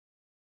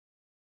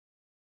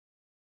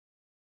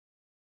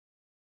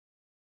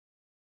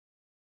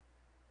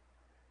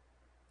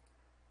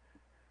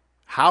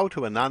How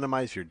to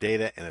anonymize your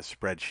data in a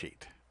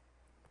spreadsheet.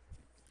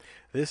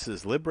 This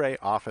is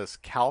LibreOffice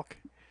Calc,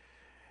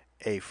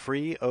 a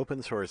free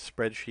open source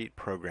spreadsheet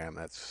program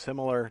that's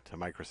similar to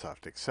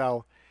Microsoft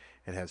Excel.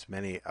 It has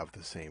many of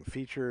the same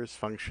features,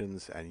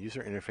 functions, and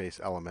user interface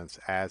elements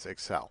as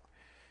Excel.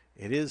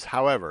 It is,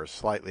 however,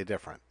 slightly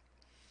different.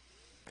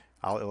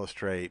 I'll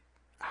illustrate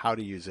how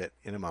to use it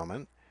in a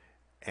moment,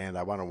 and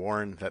I want to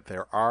warn that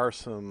there are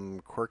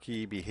some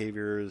quirky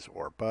behaviors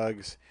or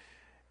bugs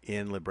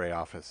in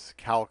LibreOffice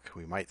Calc.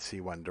 We might see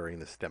one during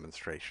this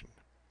demonstration.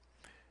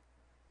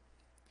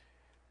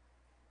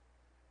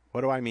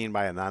 What do I mean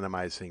by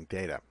anonymizing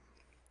data?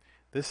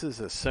 This is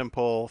a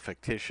simple,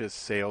 fictitious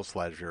sales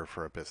ledger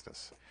for a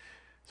business.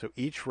 So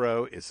each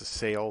row is a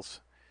sales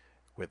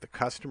with the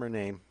customer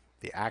name,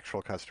 the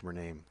actual customer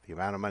name, the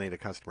amount of money the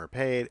customer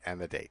paid,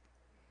 and the date.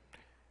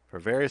 For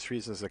various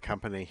reasons, the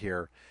company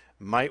here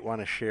might want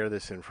to share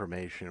this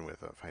information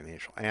with a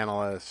financial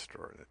analyst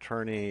or an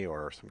attorney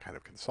or some kind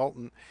of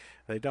consultant.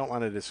 They don't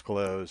want to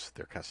disclose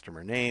their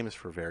customer names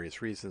for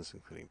various reasons,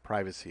 including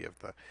privacy of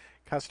the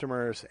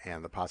customers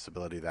and the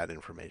possibility that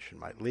information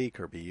might leak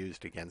or be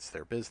used against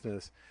their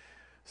business.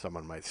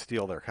 Someone might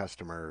steal their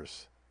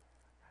customers,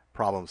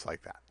 problems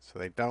like that. So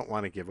they don't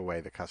want to give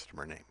away the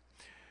customer name.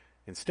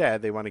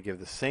 Instead, they want to give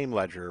the same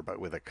ledger but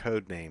with a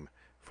code name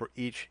for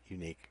each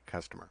unique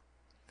customer.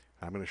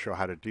 I'm going to show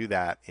how to do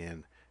that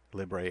in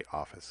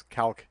LibreOffice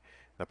Calc.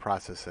 The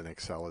process in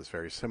Excel is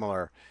very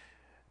similar,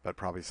 but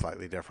probably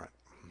slightly different.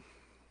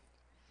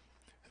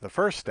 The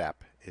first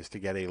step is to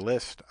get a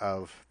list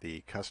of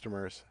the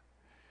customers.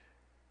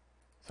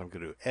 So I'm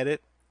going to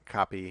edit,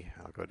 copy,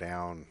 I'll go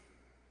down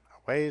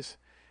a ways,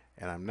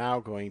 and I'm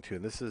now going to,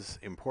 and this is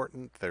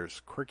important,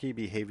 there's quirky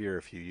behavior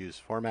if you use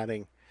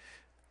formatting,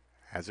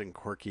 as in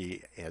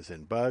quirky as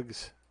in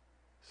bugs.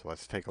 So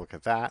let's take a look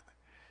at that.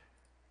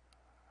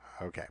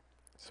 Okay.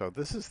 So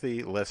this is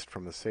the list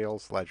from the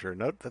sales ledger.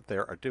 Note that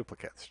there are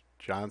duplicates.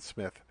 John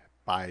Smith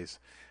buys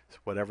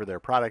whatever their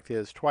product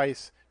is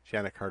twice.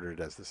 Janet Carter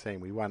does the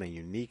same. We want a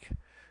unique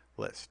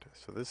list.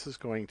 So this is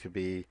going to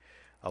be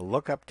a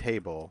lookup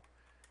table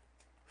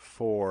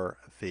for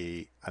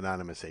the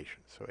anonymization.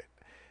 So it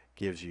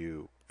gives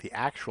you the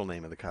actual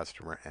name of the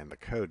customer and the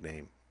code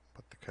name.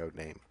 Put the code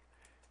name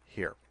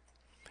here.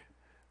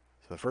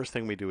 So the first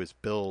thing we do is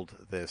build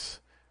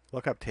this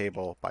lookup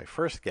table by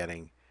first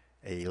getting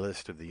a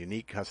list of the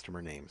unique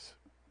customer names.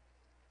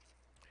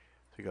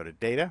 So we go to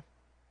Data,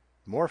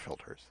 More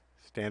Filters,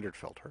 Standard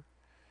Filter,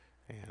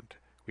 and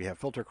we have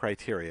filter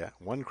criteria.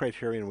 One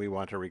criterion we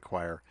want to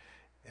require,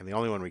 and the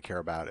only one we care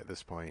about at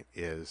this point,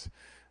 is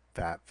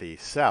that the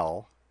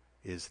cell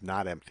is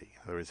not empty.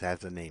 In other words, it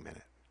has a name in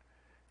it.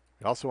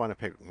 We also want to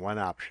pick one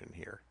option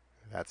here.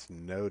 That's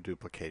no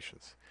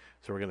duplications.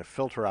 So we're going to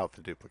filter out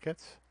the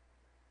duplicates,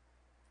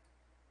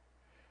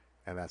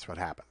 and that's what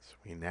happens.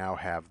 We now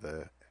have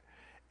the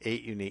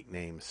 8 unique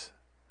names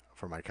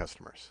for my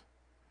customers.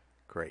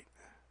 Great.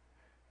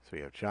 So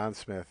we have John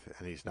Smith,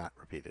 and he's not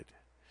repeated.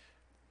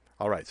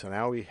 All right, so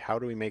now how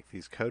do we make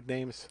these code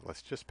names?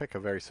 Let's just pick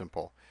a very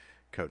simple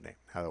code name.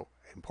 Now,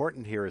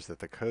 important here is that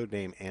the code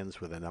name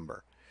ends with a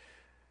number.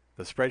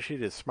 The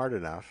spreadsheet is smart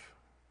enough,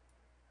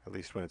 at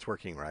least when it's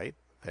working right.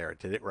 There, it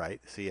did it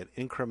right. See, it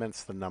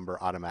increments the number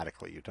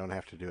automatically. You don't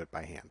have to do it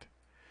by hand.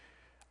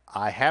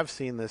 I have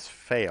seen this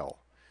fail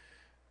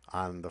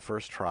on the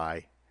first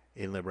try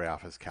in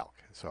LibreOffice Calc.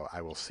 So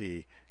I will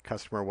see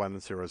customer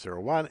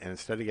 1001, and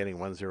instead of getting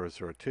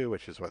 1002,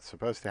 which is what's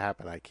supposed to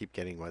happen, I keep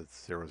getting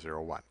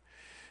 1001.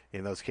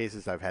 In those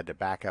cases, I've had to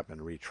back up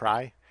and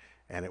retry,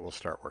 and it will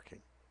start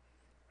working.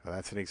 So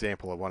that's an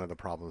example of one of the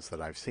problems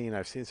that I've seen.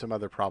 I've seen some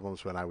other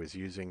problems when I was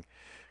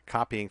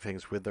copying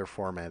things with their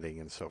formatting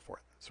and so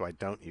forth. So I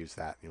don't use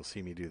that. You'll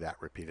see me do that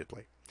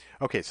repeatedly.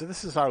 Okay, so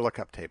this is our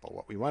lookup table.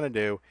 What we want to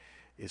do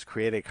is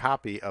create a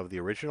copy of the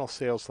original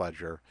sales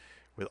ledger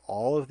with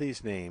all of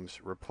these names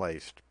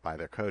replaced by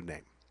their code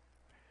name.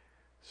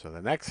 So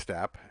the next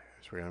step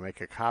is we're going to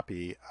make a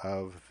copy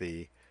of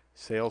the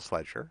sales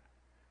ledger.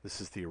 This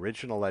is the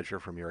original ledger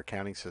from your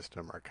accounting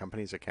system or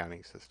company's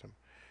accounting system.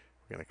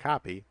 We're going to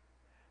copy.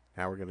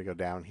 Now we're going to go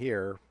down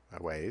here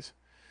a ways,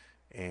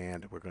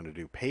 and we're going to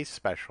do paste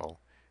special,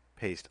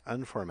 paste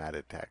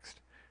unformatted text.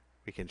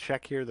 We can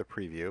check here the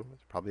preview.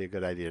 It's probably a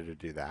good idea to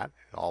do that.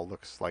 It all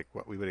looks like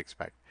what we would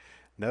expect.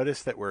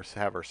 Notice that we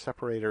have our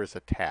separator as a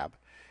tab.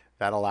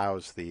 That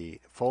allows the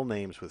full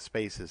names with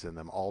spaces in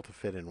them all to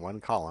fit in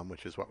one column,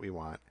 which is what we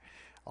want.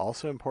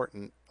 Also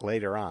important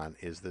later on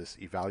is this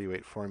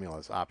evaluate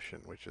formulas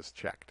option, which is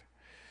checked.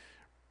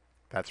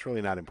 That's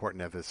really not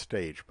important at this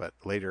stage, but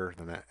later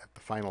at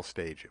the final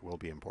stage, it will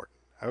be important.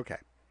 Okay.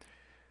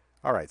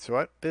 All right, so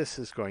what this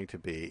is going to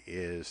be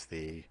is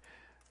the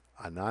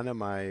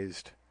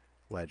anonymized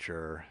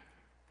ledger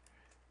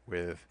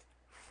with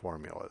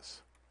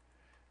formulas.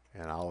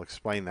 And I'll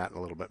explain that in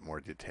a little bit more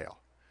detail.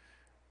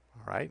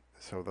 All right,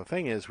 so the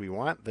thing is we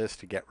want this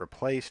to get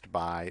replaced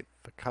by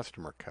the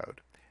customer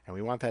code, and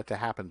we want that to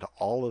happen to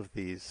all of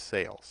these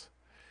sales.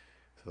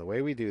 So the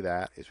way we do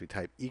that is we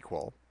type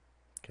equal.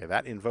 Okay,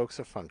 that invokes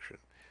a function.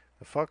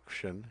 The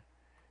function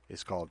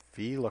is called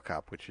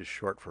VLOOKUP, which is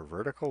short for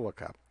vertical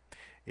lookup.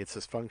 It's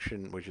a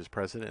function which is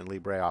present in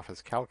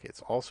LibreOffice Calc.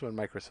 It's also in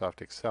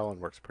Microsoft Excel and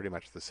works pretty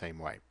much the same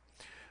way.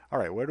 All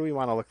right, where do we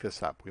want to look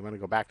this up? We want to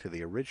go back to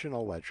the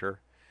original ledger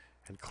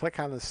and click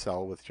on the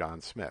cell with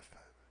John Smith,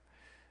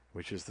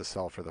 which is the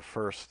cell for the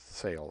first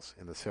sales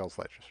in the sales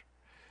ledger.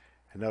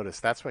 And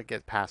notice that's what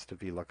gets passed to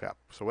VLOOKUP.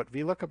 So what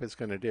VLOOKUP is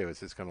going to do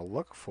is it's going to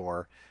look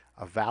for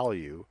a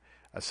value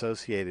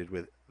associated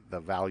with the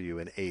value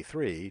in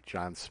A3,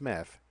 John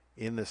Smith,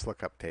 in this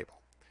lookup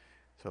table.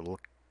 So it'll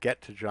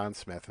get to John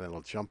Smith and it'll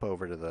jump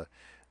over to the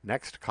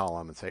next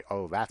column and say,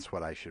 oh, that's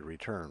what I should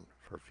return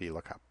for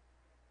VLOOKUP.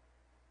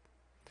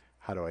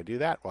 How do I do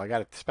that? Well, I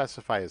got to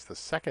specify as the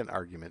second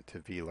argument to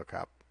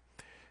VLOOKUP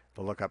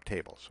the lookup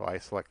table. So I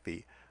select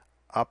the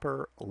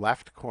upper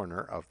left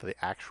corner of the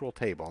actual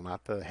table,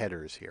 not the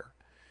headers here.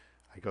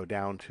 I go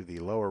down to the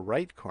lower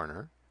right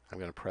corner. I'm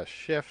going to press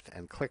Shift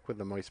and click with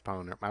the mouse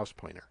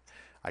pointer.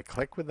 I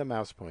click with the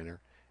mouse pointer,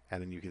 and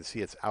then you can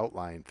see it's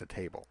outlined the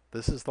table.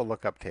 This is the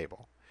lookup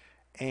table.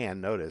 And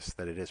notice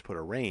that it has put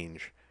a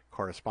range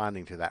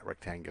corresponding to that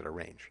rectangular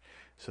range.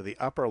 So the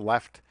upper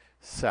left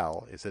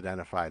cell is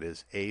identified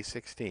as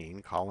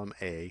A16, column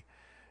A,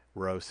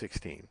 row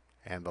 16.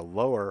 And the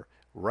lower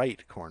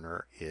right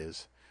corner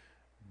is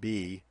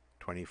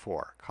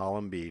B24,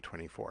 column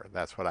B24.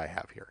 That's what I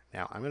have here.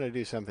 Now I'm going to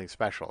do something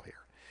special here.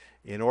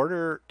 In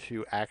order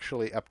to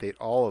actually update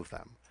all of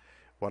them,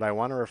 what I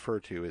want to refer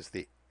to is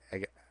the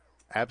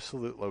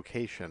absolute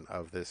location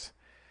of this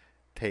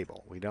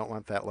table. We don't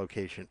want that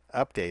location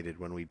updated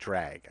when we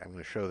drag. I'm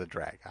going to show the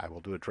drag. I will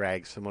do a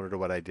drag similar to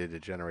what I did to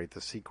generate the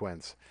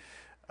sequence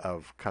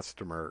of codes,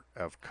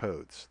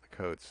 the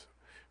codes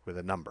with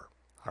a number.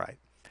 All right.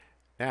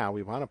 Now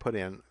we want to put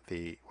in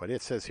what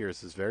it says here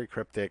is this very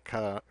cryptic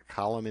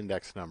column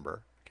index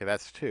number. Okay,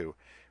 that's 2.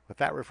 What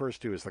that refers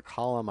to is the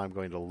column I'm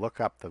going to look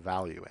up the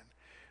value in.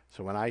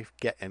 So when I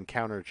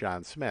encounter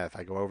John Smith,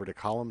 I go over to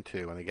column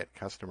 2 and I get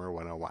customer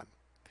 101.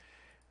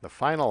 The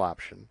final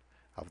option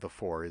of the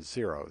 4 is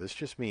 0. This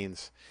just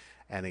means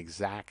an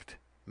exact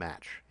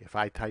match. If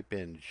I type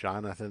in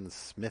Jonathan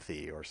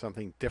Smithy or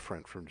something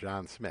different from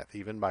John Smith,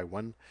 even by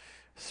one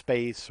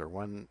space or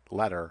one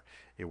letter,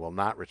 it will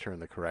not return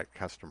the correct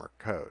customer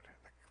code,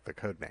 the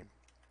code name.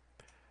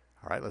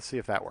 All right, let's see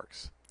if that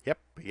works. Yep,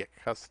 we get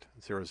cust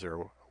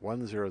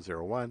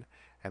 001001,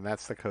 and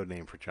that's the code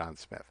name for John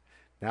Smith.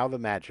 Now the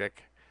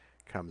magic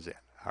comes in.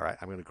 All right,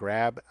 I'm going to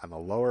grab on the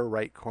lower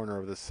right corner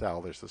of the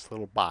cell, there's this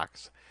little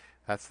box.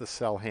 That's the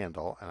cell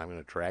handle, and I'm going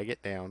to drag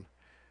it down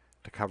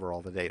to cover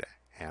all the data.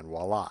 And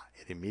voila,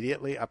 it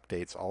immediately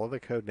updates all of the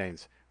code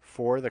names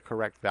for the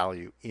correct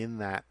value in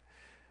that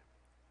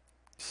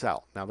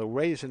cell. Now the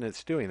reason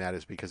it's doing that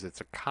is because it's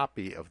a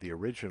copy of the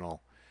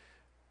original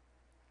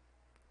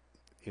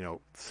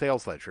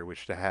sales ledger,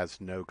 which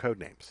has no code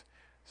names.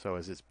 So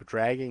as it's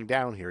dragging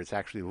down here, it's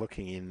actually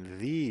looking in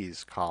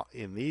these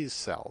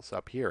cells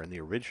up here in the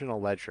original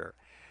ledger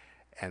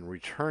and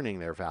returning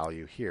their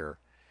value here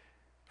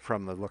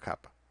from the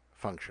lookup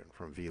function,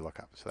 from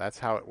VLOOKUP. So that's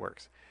how it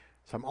works.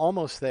 So I'm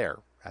almost there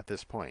at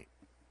this point.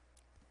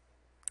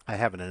 I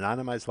have an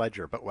anonymized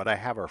ledger, but what I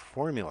have are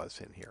formulas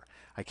in here.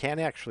 I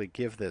can't actually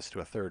give this to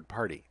a third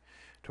party,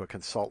 to a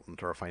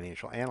consultant or a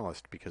financial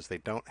analyst, because they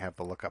don't have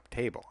the lookup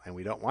table, and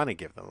we don't want to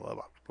give them the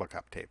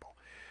lookup table.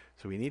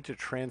 So we need to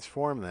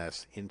transform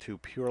this into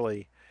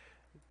purely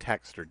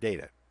text or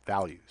data,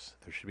 values.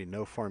 There should be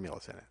no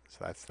formulas in it. So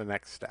that's the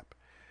next step.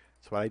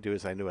 So what I do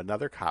is I do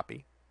another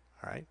copy.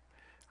 All right.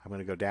 I'm going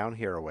to go down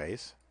here a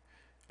ways,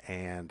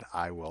 and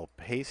I will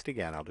paste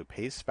again. I'll do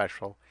paste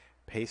special,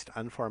 paste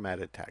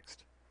unformatted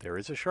text. There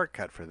is a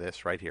shortcut for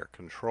this right here,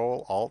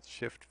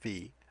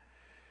 Control-Alt-Shift-V,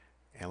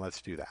 and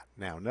let's do that.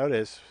 Now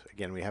notice,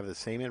 again, we have the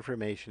same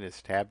information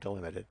as tab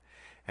delimited,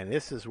 and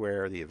this is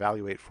where the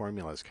evaluate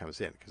formulas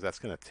comes in, because that's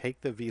going to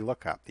take the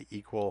VLOOKUP, the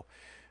equal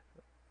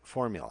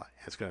formula,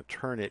 and it's going to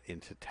turn it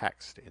into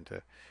text,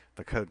 into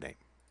the code name.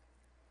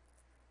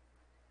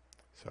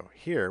 So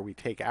here we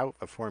take out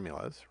the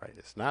formulas, right?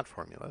 It's not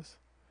formulas.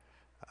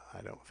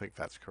 I don't think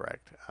that's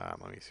correct.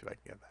 Let me see if I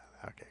can get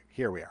that. Okay,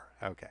 here we are.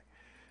 Okay.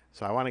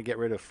 So I want to get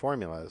rid of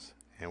formulas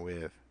and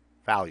with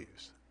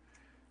values.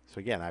 So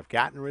again, I've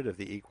gotten rid of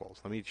the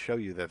equals. Let me show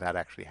you that that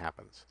actually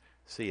happens.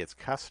 See, it's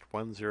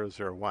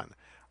cust1001.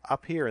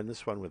 Up here in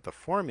this one with the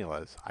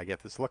formulas, I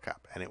get this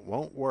lookup, and it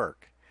won't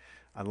work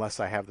unless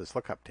I have this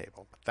lookup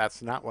table. But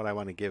that's not what I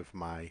want to give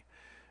my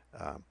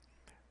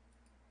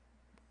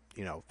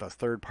the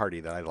third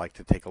party that I'd like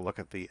to take a look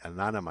at the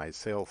anonymized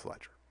sales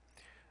ledger.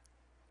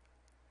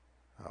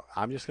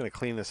 I'm just going to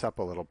clean this up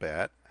a little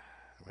bit.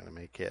 I'm going to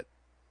make it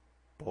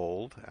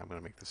bold. I'm going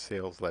to make the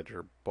sales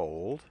ledger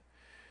bold.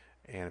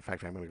 And in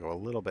fact, I'm going to go a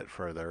little bit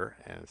further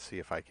and see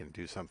if I can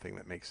do something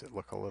that makes it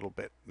look a little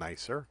bit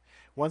nicer.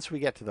 Once we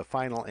get to the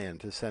final end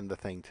to send the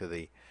thing to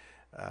the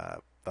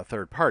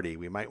third party,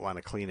 we might want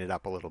to clean it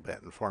up a little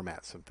bit and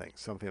format some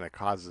things, something that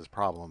causes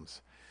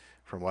problems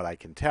from what I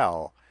can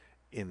tell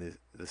in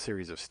the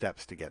series of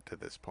steps to get to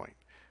this point.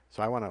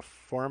 So I want to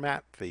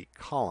format the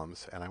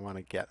columns and I want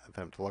to get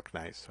them to look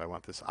nice. So I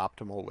want this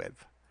optimal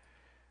width.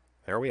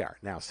 There we are.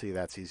 Now see,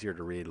 that's easier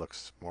to read,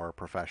 looks more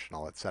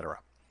professional, etc.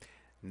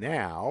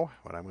 Now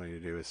what I'm going to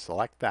do is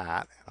select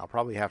that, and I'll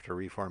probably have to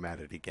reformat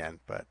it again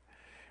but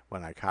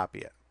when I copy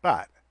it.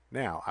 But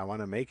now I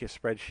want to make a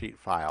spreadsheet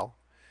file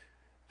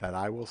that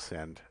I will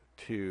send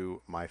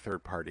to my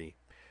third-party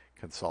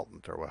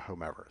consultant or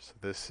whomever. So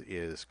this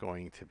is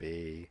going to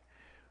be,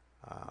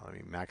 let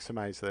me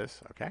maximize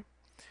this, okay?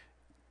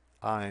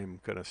 I'm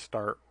going to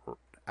start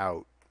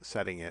out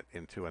setting it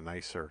into a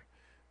nicer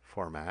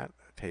format,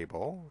 a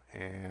table,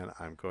 and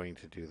I'm going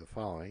to do the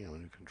following. I'm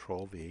going to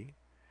Control V.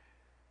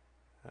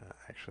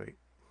 Actually,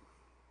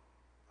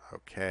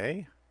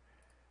 okay.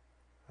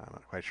 I'm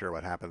not quite sure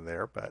what happened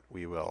there, but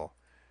we will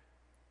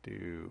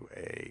do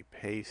a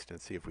paste and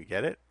see if we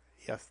get it.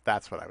 Yes,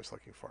 that's what I was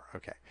looking for.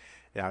 Okay.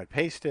 Now I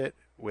paste it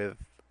with,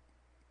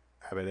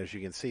 but as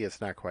you can see,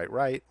 it's not quite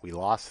right. We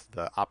lost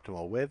the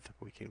optimal width.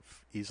 We can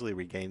easily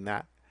regain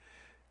that.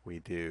 We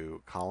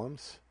do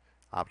columns,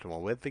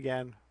 optimal width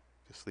again.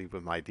 Just leave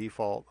with my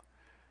default.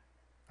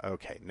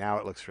 Okay, now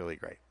it looks really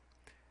great.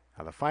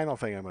 Now the final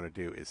thing I'm going to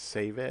do is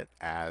save it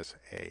as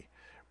a,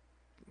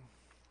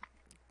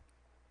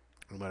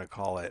 I'm going to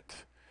call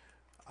it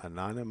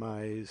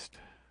anonymized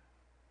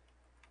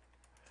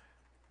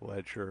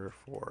ledger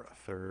for a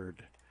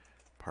third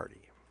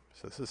party.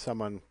 So this is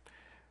someone,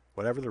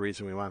 whatever the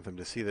reason, we want them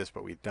to see this,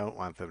 but we don't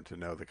want them to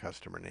know the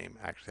customer name.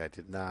 Actually, I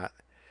did not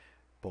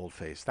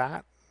boldface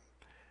that.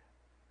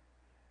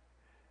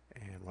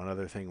 And one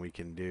other thing we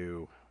can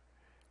do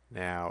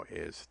now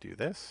is do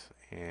this.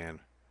 And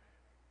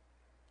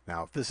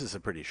now this is a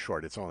pretty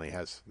short, it only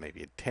has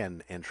maybe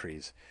 10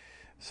 entries.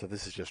 So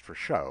this is just for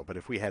show. But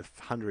if we had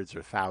hundreds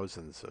or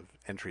thousands of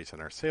entries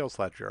in our sales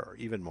ledger or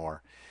even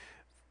more,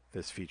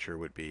 this feature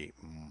would be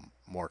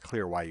more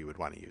clear why you would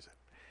want to use it.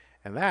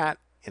 And that,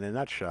 in a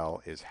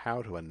nutshell, is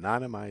how to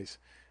anonymize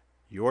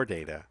your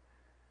data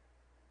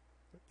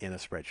in a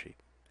spreadsheet.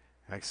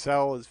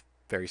 Excel is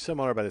very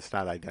similar, but it's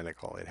not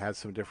identical. It has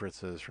some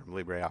differences from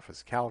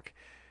LibreOffice Calc.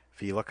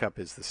 VLOOKUP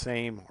is the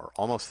same or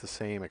almost the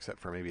same, except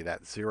for maybe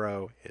that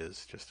 0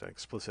 is just an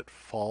explicit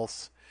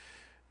false.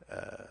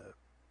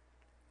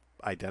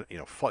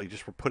 You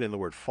just put in the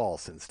word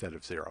false instead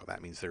of 0.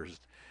 That means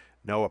there's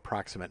no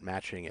approximate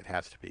matching. It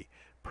has to be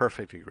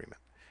perfect agreement.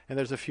 And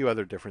there's a few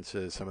other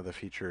differences. Some of the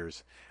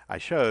features I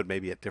showed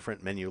maybe at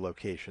different menu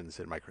locations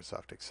in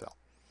Microsoft Excel.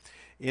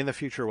 In the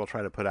future, we'll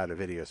try to put out a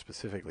video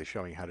specifically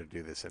showing how to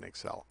do this in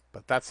Excel.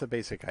 But that's the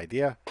basic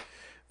idea.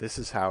 This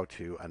is how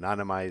to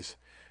anonymize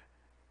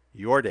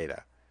your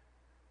data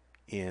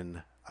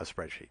in a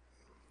spreadsheet.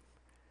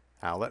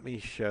 Now let me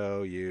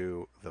show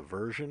you the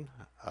version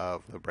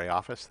of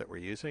LibreOffice that we're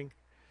using.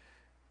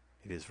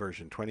 It is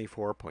version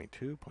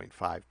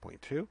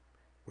 24.2.5.2.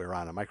 We're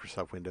on a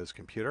Microsoft Windows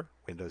computer,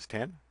 Windows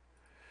 10.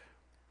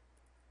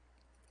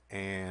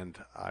 And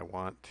I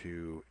want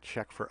to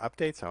check for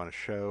updates. I want to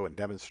show and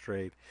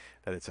demonstrate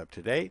that it's up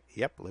to date.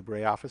 Yep,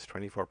 LibreOffice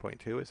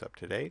 24.2 is up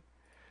to date.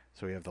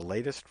 So we have the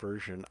latest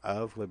version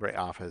of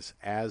LibreOffice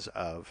as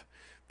of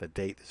the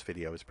date this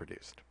video is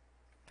produced.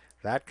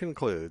 That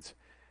concludes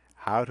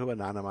how to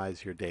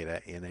anonymize your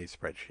data in a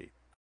spreadsheet.